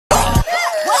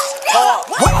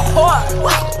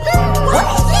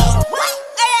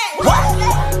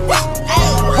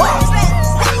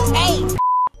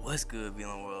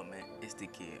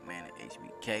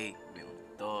K, we on the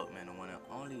thug, man, the one and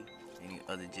only. Any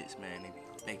other Jits, man, they be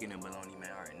making them baloney, man.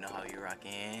 I already know how you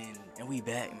rockin'. And we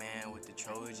back, man, with the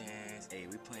Trojans. Hey,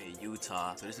 we playing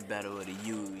Utah, so this is a battle of the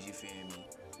Utes, you feel me?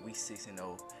 We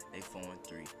 6-0, they 4-3.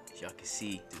 So y'all can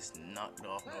see, just knocked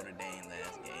off Notre Dame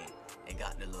last game and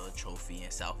got the little trophy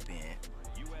in South Bend.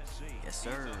 Yes,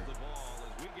 sir.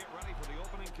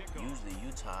 Usually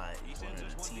Utah is one of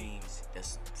the teams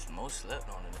that's most slept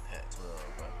on in the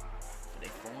PAC12, bro. But they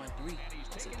 4-3.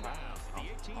 I'm surprised.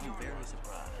 I'm very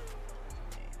surprised.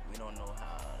 We don't know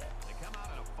how. They come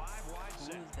out in a 5-wide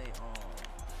set. Who is they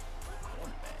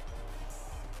quarterback?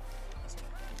 That's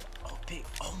what oh, pick.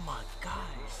 Oh my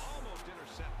gosh.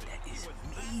 That is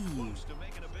me. To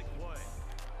making a big play.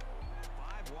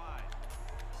 5 wide.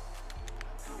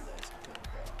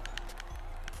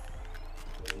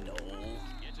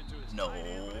 No.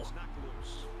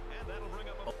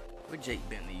 Oh, where Jake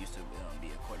Bentley used to be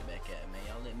a quarterback at, man?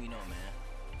 Y'all let me know, man.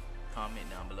 Comment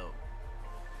down below.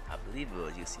 I believe it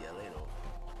was UCLA though.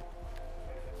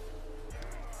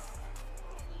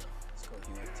 Let's go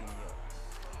Hewitt, team up.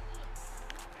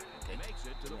 Okay.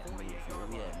 Where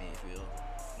we at, Mayfield?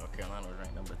 North Carolina was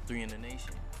ranked number 3 in the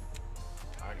nation.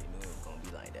 I already knew it was gonna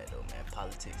be like that though, man.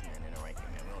 Politics, man, in the ranking,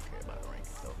 man. We don't care about the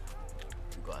rankings though.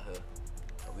 We go out here.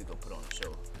 We go put on the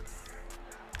show.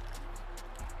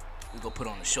 We go put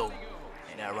on the show.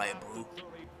 Ain't that right, boo?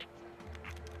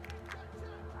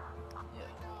 Yeah,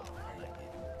 I like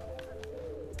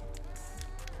it.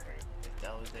 If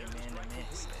that was their man to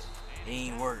miss, it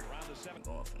ain't work. I'm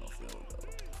going for no field goal.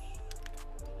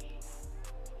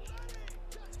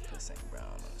 Let's put St.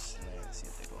 Brown on the slant. See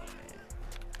if they go in there.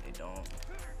 They don't.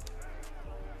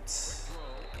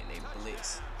 And they blitz.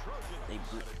 They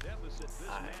blitz.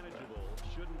 Alright, bro.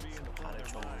 How the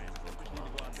Trojans will come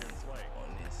out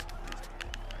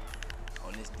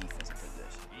on this defensive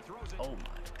possession. Oh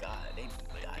my God, they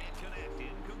got him.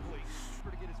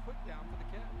 To get his foot down for the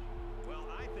catch. Well,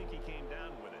 I think he came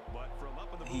down with it, but from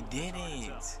up in the he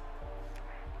didn't.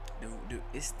 Dude,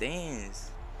 it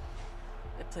stands.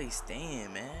 That play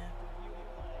stand, man.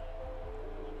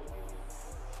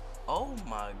 Oh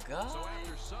my God. So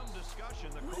after some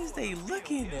discussion, what is they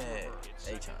looking at?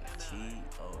 They trying to cheat?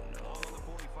 Oh no.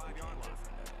 We can't go for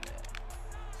none of that.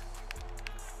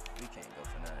 We can't go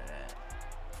for none of that.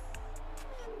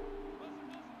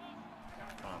 I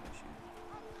promise you.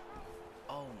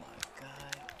 Oh my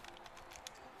God.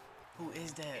 Who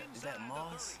is that? Is that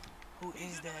Moss? Who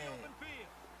is that?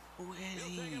 Who is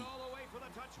he?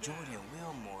 Jordan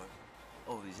Wilmore.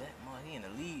 Oh, is that Moss? He in the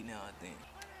lead now, I think.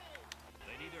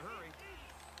 They need to hurry.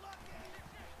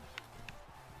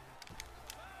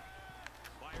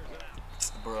 Fires it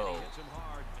out. Bro. Hits him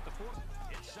hard at the 4.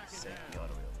 It's second all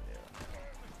the way over there.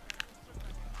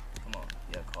 Come on,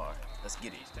 yeah, car. Let's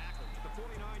get it. He's tackled at the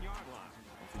 49-yard line.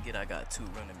 Don't forget I got 2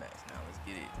 running backs now. Let's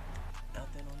get it.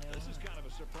 Nothing on there. This is kind of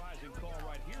a surprising call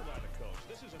right here by the coach.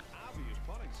 This is an obvious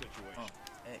punting situation.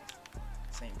 Hey,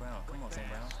 St. Brown. Come on, St.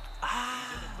 Brown.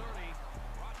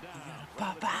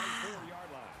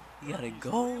 You gotta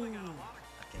go. I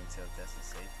can't tell if that's a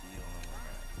safety or not.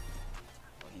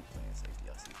 Oh, he playing safety.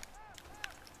 I see.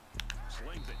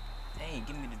 Slings it. Hey,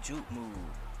 give me the juke move.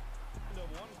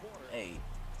 Hey,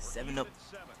 7 up.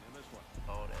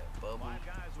 All that bubble.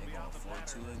 They going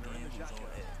 4-2 again. Who's on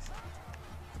X?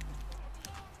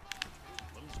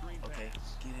 Okay,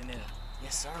 get in there.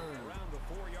 Yes, sir.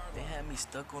 They had me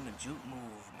stuck on the juke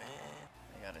move, man.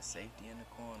 They got a safety in the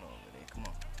corner over there. Come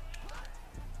on.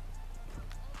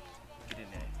 Get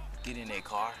in there. Get in there,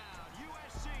 car.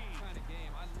 Kind of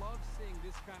game. I love seeing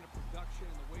this kind of production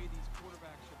and the way these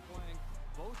quarterbacks are playing.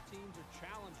 Both teams are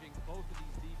challenging both of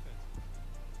these defenses.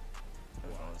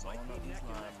 Zone up these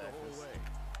linebackers.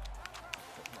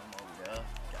 Put him over there.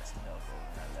 Got some help over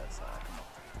on that left side. Come on.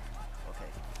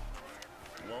 Okay.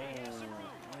 Whoa.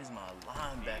 Where's my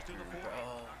linebacker,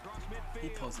 bro? He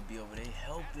supposed to be over there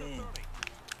helping.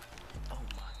 Oh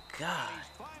my God.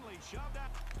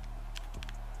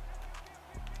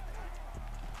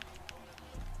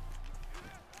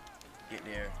 Get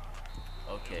there.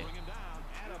 Okay.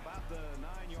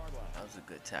 That was a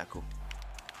good tackle.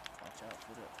 Watch out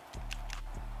for that.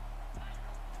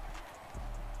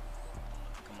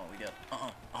 Come on, we got.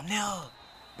 I'm there.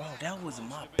 Bro, that was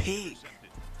my pick.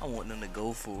 I want them to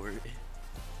go for it.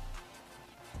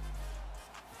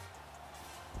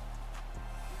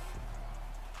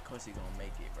 Of course he gonna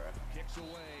make it, bro.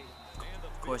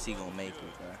 Of course he gonna make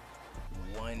it,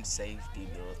 bro. One safety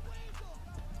look.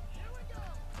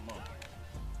 Come on.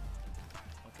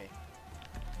 Okay.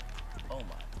 Oh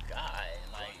my God,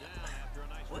 like,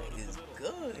 what is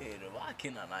good? Why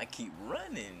can I not keep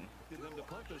running?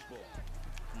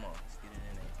 Come Come on, let's get it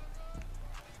in there.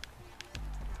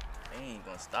 They ain't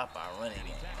gonna stop our running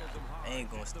game. They ain't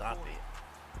gonna stop it.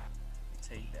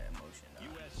 Take that motion out.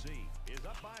 USC is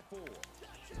up by 4. Alright,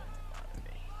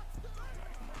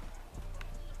 come on.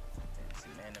 It's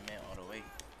man to man all the way.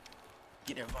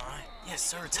 Get there, Vaughn. Yes,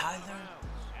 sir, Tyler.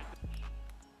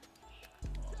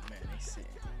 Oh man, they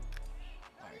sitting.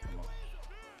 Alright, come on.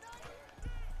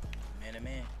 Man to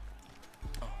man.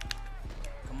 Oh.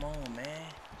 Come on, man.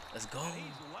 Let's go.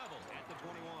 He's level at the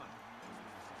 21.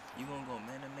 You gonna go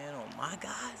man to man on my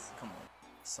guys? Come on.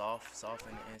 Soft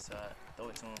in the inside. Throw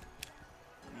it to him.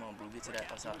 Come on, bro. Get to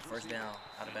that outside. First down.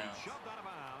 Out of bounds.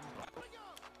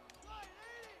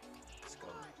 Let's go.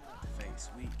 Fake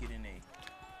sweet. Get in there.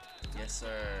 Yes,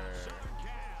 sir.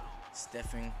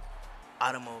 Stephen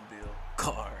Automobile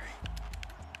Car.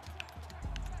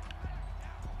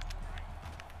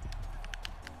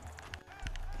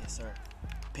 Yes, sir.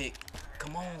 Pick.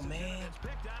 Come on, man.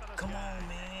 Come on,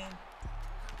 man.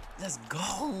 Let's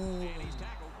go.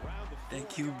 That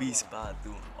QB spot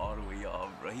threw him all the way off,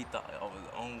 bro. He thought I was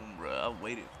on, bro. I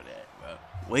waited for that, bro.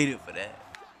 Waited for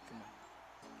that. Come on.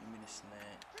 Give me the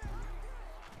slant.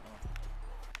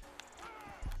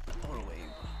 All the way.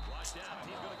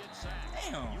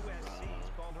 Damn.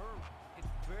 It's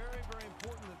very, very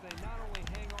important that they not only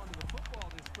hang on to the football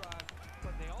this drive,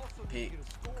 but they also need to get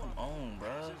a score. Come on,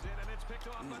 bro. We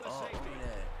was all over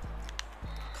that.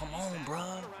 Come on, bro.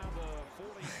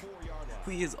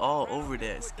 We is all over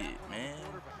that skit, man.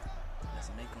 Let's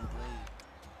make him play.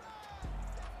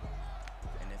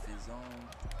 And if it's on,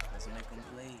 let's make him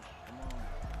play. Come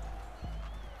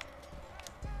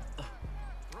on.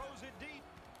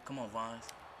 Come on, Vines.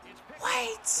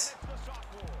 Wait!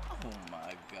 Oh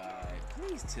my God.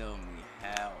 Please tell me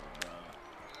how, bro.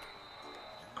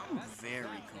 I'm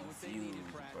very confused,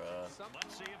 bro.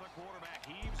 Let's see if a quarterback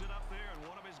heaves it up there and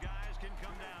one of his guys can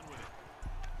come down with it.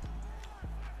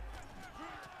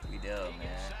 We done,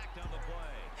 man.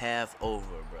 Half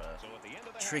over, bro.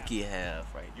 Tricky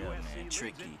half right there, man.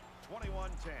 Tricky.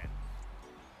 21-10.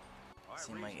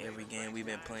 Seems like every game we've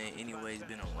been playing anyway has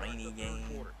been a rainy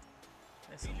game.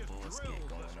 There's some bullshit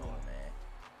going on, man.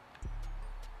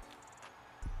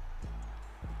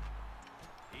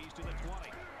 He's to the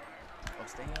 20. Oh,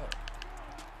 stay up.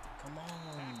 Come on.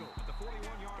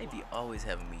 They be always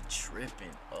having me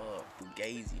tripping up through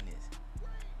gaziness.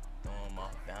 Throwing my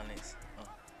balance.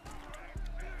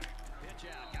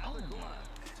 Oh my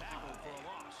God.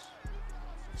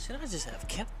 Should I just have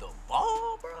kept the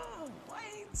ball, bro?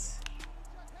 Wait.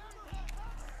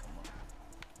 Come on.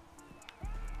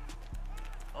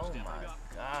 Oh my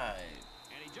God.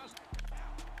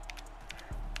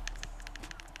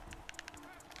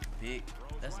 Big.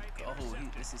 Let's go.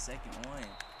 This is second one.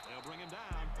 They'll bring him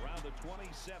down around the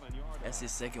 27-yard line. That's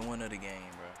his second one of the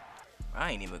game, bro.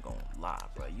 I ain't even gonna lie,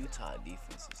 bro. Utah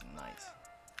defense is nice.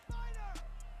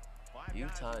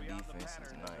 Utah defense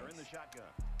is nice.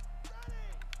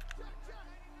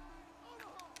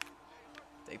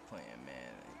 They playing,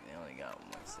 man. They only got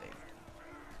one safety.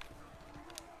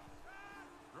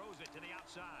 Throws it to the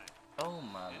outside. Oh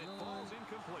my And it Lord. falls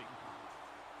incomplete.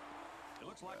 It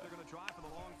looks like they're going to try for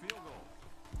the long field goal.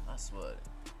 I swear.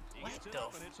 He What gets it the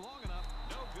up and it's long enough.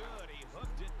 No good. He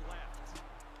hooked it left.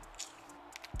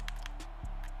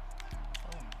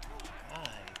 Oh my God.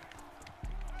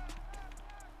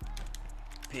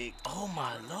 Pick. Oh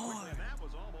my Lord. And that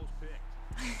was almost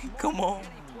picked. Come on.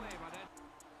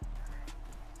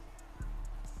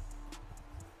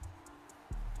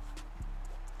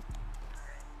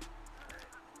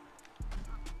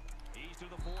 He's to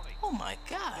the 40. Oh my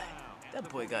God. That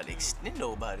boy got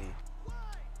extendo body.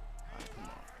 Alright, come on.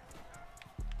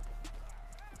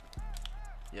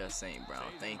 Yeah, St.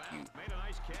 Brown, thank you. Made a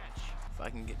nice catch. If I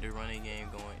can get the running game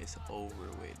going, it's over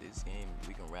with. This game,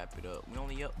 we can wrap it up. We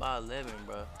only up by 11,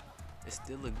 bro. It's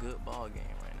still a good ball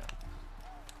game right now.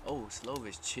 Oh,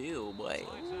 Slovis, chill, boy.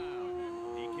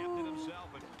 He kept it himself.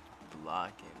 And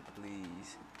Blocking,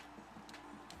 please.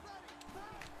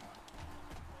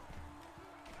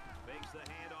 fakes the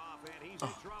handoff, and he's in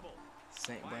trouble.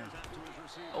 St. Brown. Fires out to his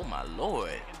receiver. Oh my Lord.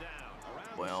 Taken down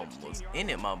around Boy, the almost 16-yard in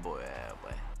it, line. my boy. Ah,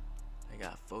 boy. They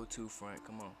got 4-2 front.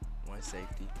 Come on. One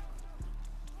safety.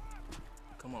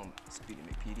 Come on, Speedy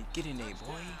McPeedy. Get in there,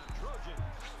 boy. Trojans.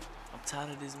 I'm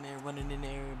tired of this man running in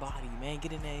everybody, man.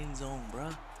 Get in that end zone,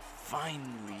 bruh.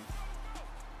 Finally.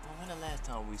 Well, when the last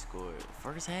time we scored?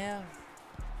 First half?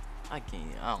 I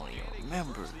don't even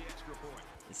remember. The extra point.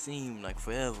 It seemed like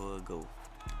forever ago.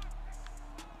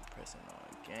 Pressing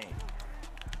on game.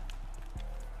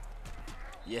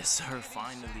 Yes, sir.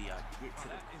 Finally, I get to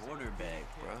the quarterback,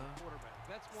 bruh.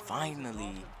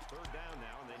 Finally. Third down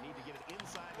now, and they need to get it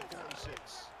inside the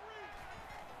 46.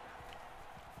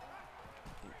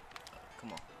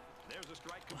 Come on. There's a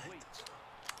strike complete.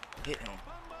 Hit him.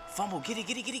 Fumble. Get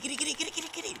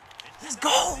it. Let's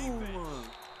go.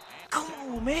 Come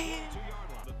on, man.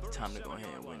 Time to go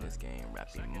ahead and win this game.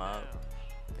 Wrap him up.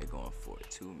 They're going for a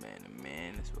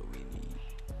 2-man-to-man. That's what we need.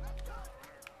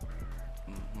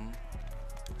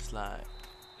 Slide.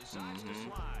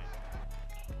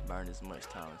 Burn as much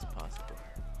time as possible.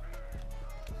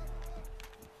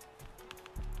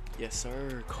 Yes,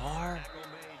 sir. Car.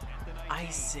 I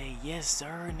say yes,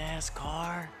 sir.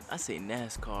 NASCAR. I say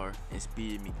NASCAR and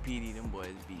Speedy McPeedy. Them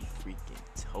boys be freaking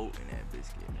toting that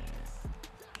biscuit, man.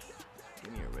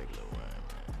 Give me a regular run,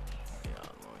 man.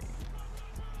 Y'all know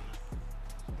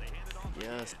you.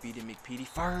 Yeah, Speedy McPeedy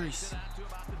first.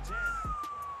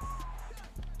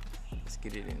 Let's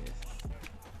get it in this.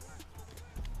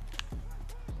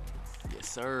 Yes,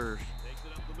 sir.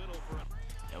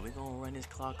 And we're gonna run this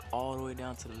clock all the way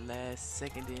down to the last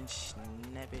second, then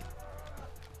snap it.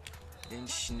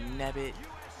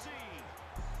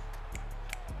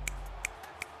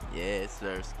 Yes,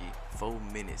 Sirski. 4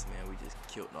 minutes, man. We just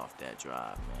killed off that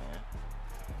drive, man.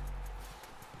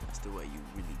 That's the way you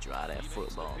really drive that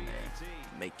football, man.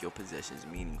 Make your possessions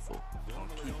meaningful. Don't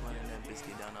keep running that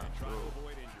biscuit down our throat.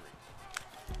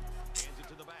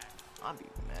 I'll be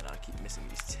mad I keep missing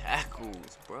these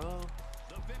tackles, bro.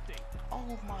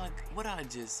 Oh my, what I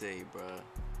just say, bro?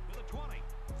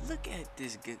 Look at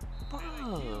this good,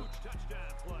 bro.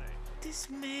 This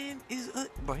man is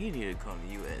bro, he need to come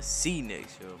to USC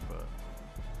next year, bro.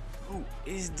 Who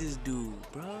is this dude,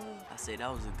 bro? I say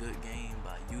that was a good game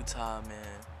by Utah,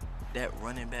 man. That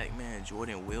running back, man,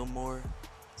 Jordan Wilmore,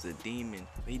 is a demon.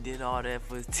 He did all that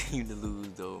for his team to lose,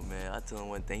 though, man. I told him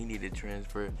one thing, he needed to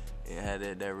transfer and have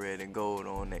that red and gold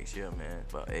on next year, man.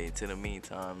 But hey, till the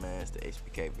meantime, man, it's the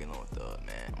HBK feeling with the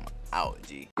man. I'm out,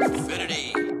 G.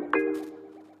 Infinity.